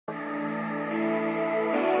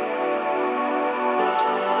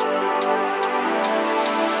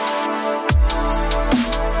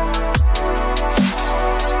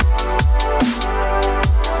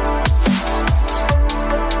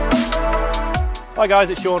Hi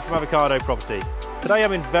guys, it's Sean from Avocado Property. Today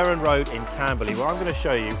I'm in Verron Road in Camberley, where I'm going to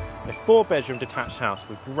show you a 4-bedroom detached house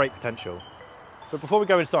with great potential. But before we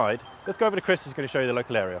go inside, let's go over to Chris who's going to show you the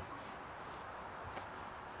local area.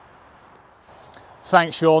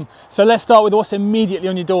 Thanks, Sean. So let's start with what's immediately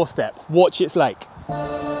on your doorstep, Watchetts Lake.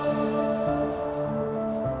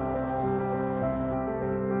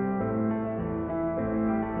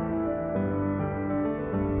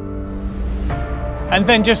 And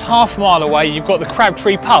then just half a mile away, you've got the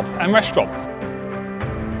Crabtree pub and restaurant.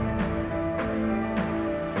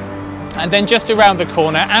 And then just around the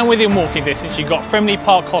corner and within walking distance, you've got Frimley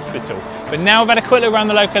Park Hospital. But now we've had a quick look around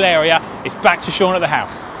the local area, it's back to Sean at the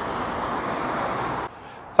house.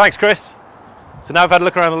 Thanks, Chris. So now I've had a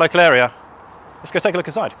look around the local area, let's go take a look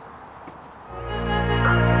inside.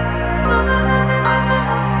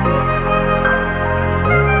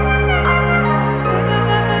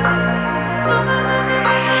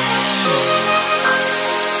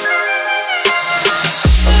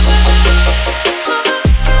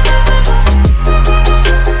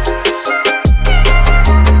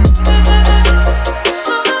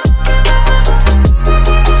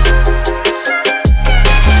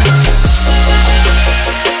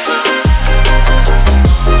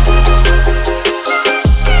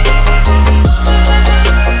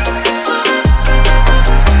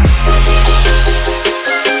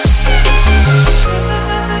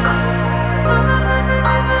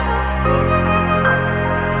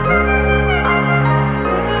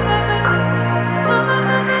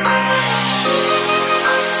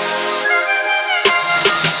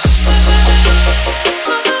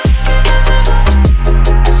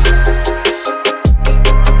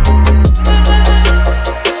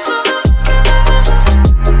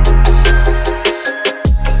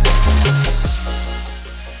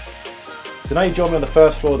 So now you join me on the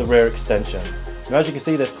first floor of the rear extension. Now as you can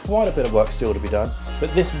see, there's quite a bit of work still to be done, but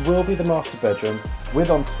this will be the master bedroom with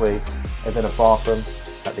ensuite and then a bathroom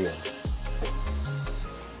at the end.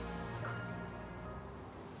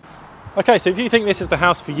 Okay, so if you think this is the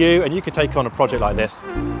house for you and you can take on a project like this,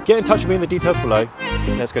 get in touch with me in the details below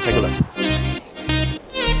and let's go take a look.